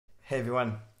Hey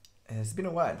everyone, it's been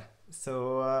a while.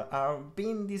 I've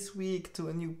been this week to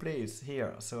a new place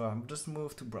here. So I've just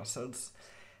moved to Brussels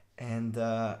and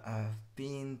I've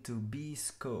been to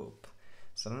Coop.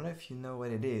 So I don't know if you know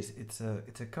what it is. It's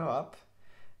a co-op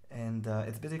and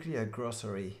it's basically a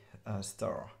grocery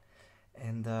store.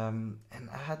 And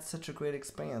I had such a great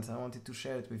experience. I wanted to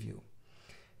share it with you.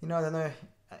 I don't know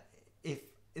uh, if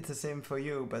it's the same for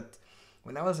you, but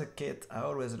when I was a kid, I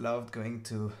always loved going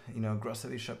to,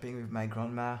 grocery shopping with my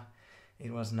grandma.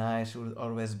 It was nice. She would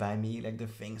always buy me like the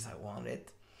things I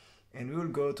wanted. And we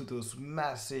would go to those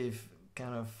massive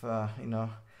kind of,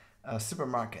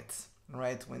 supermarkets,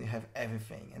 right? When you have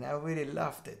everything. And I really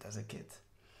loved it as a kid.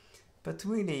 But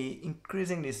really,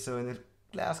 increasingly so in the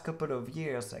last couple of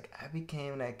years, like I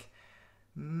became like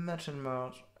much and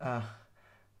more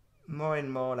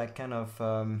and more like kind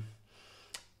of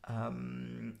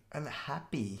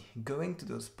unhappy going to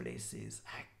those places.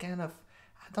 I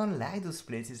don't like those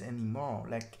places anymore.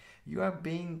 Like you are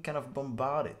being kind of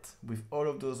bombarded with all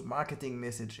of those marketing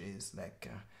messages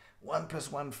like one plus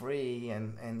one free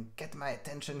and get my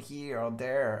attention here or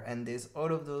there. And there's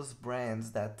all of those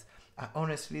brands that I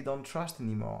honestly don't trust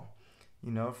anymore.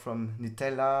 From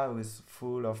Nutella, who is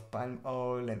full of palm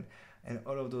oil and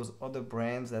all of those other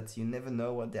brands that you never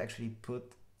know what they actually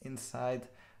put inside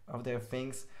of their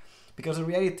things, because the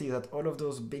reality is that all of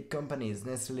those big companies,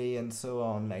 Nestle and so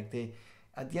on, like they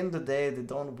at the end of the day they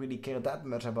don't really care that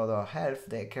much about our health.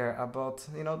 They care about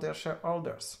their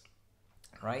shareholders,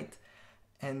 right?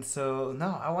 And so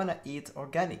now I want to eat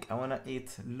organic. I want to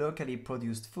eat locally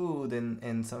produced food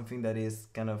and something that is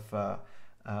kind of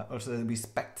also that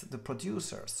respect the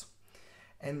producers.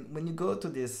 And when you go to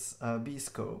this B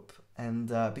scope, and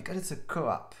because it's a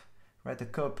co-op, right, a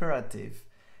cooperative,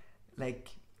 like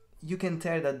you can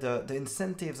tell that the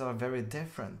incentives are very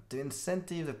different.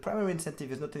 The primary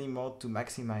incentive is not anymore to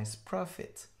maximize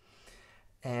profit.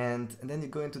 And then you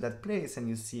go into that place and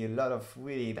you see a lot of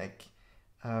really like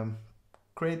um,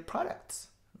 great products,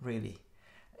 really.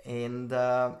 And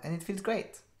it feels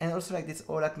great. And also like this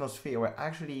whole atmosphere where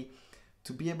actually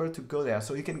to be able to go there,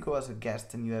 so you can go as a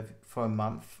guest and you have for a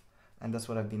month, and that's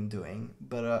what I've been doing.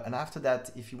 But and after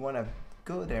that, if you want to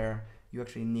go there, you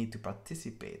actually need to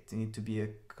participate. You need to be a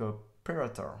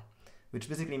cooperator, which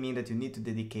basically means that you need to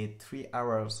dedicate 3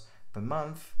 hours per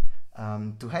month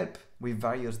to help with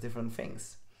various different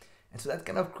things. And so that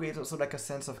kind of creates also like a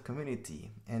sense of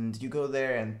community. And you go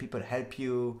there and people help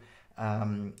you.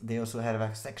 They also have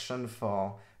a section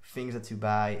for things that you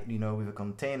buy, with a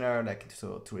container, like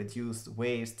so to reduce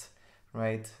waste,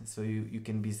 right? So you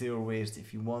can be zero waste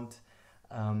if you want.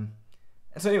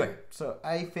 And so anyway, so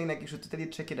I think like you should totally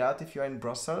check it out if you're in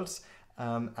Brussels.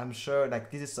 I'm sure like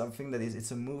this is something that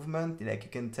it's a movement. Like you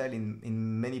can tell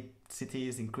in many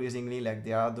cities increasingly like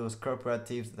there are those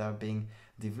cooperatives that are being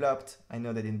developed. I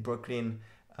know that in Brooklyn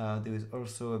there is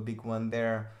also a big one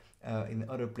there, in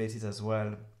other places as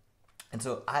well. And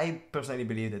so I personally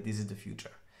believe that this is the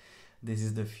future. This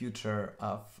is the future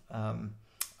of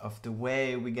the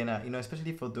way we're gonna,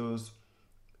 especially for those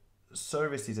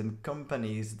services and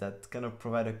companies that kind of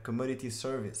provide a commodity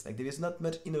service. Like there is not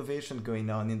much innovation going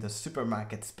on in the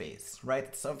supermarket space, right?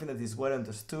 It's something that is well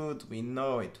understood. We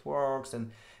know it works.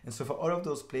 And so for all of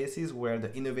those places where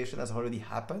the innovation has already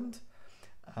happened,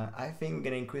 I think we're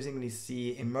going to increasingly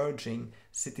see emerging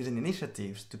citizen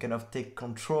initiatives to kind of take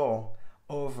control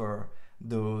over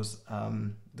those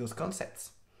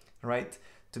concepts, right?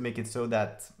 To make it so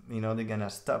that, they're going to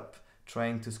stop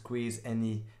trying to squeeze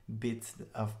any bit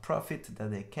of profit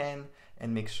that they can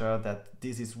and make sure that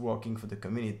this is working for the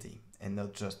community and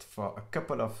not just for a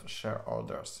couple of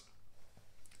shareholders.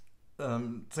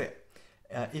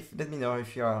 If let me know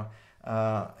if you're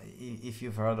if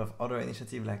you've heard of other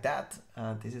initiatives like that.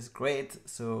 This is great.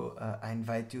 So I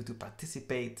invite you to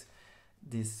participate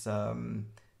this kind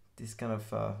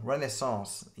of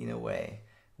renaissance in a way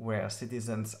where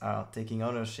citizens are taking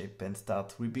ownership and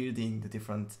start rebuilding the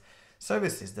different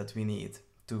services that we need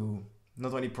to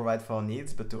not only provide for our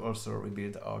needs, but to also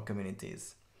rebuild our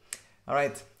communities. All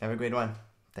right, have a great one.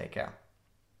 Take care.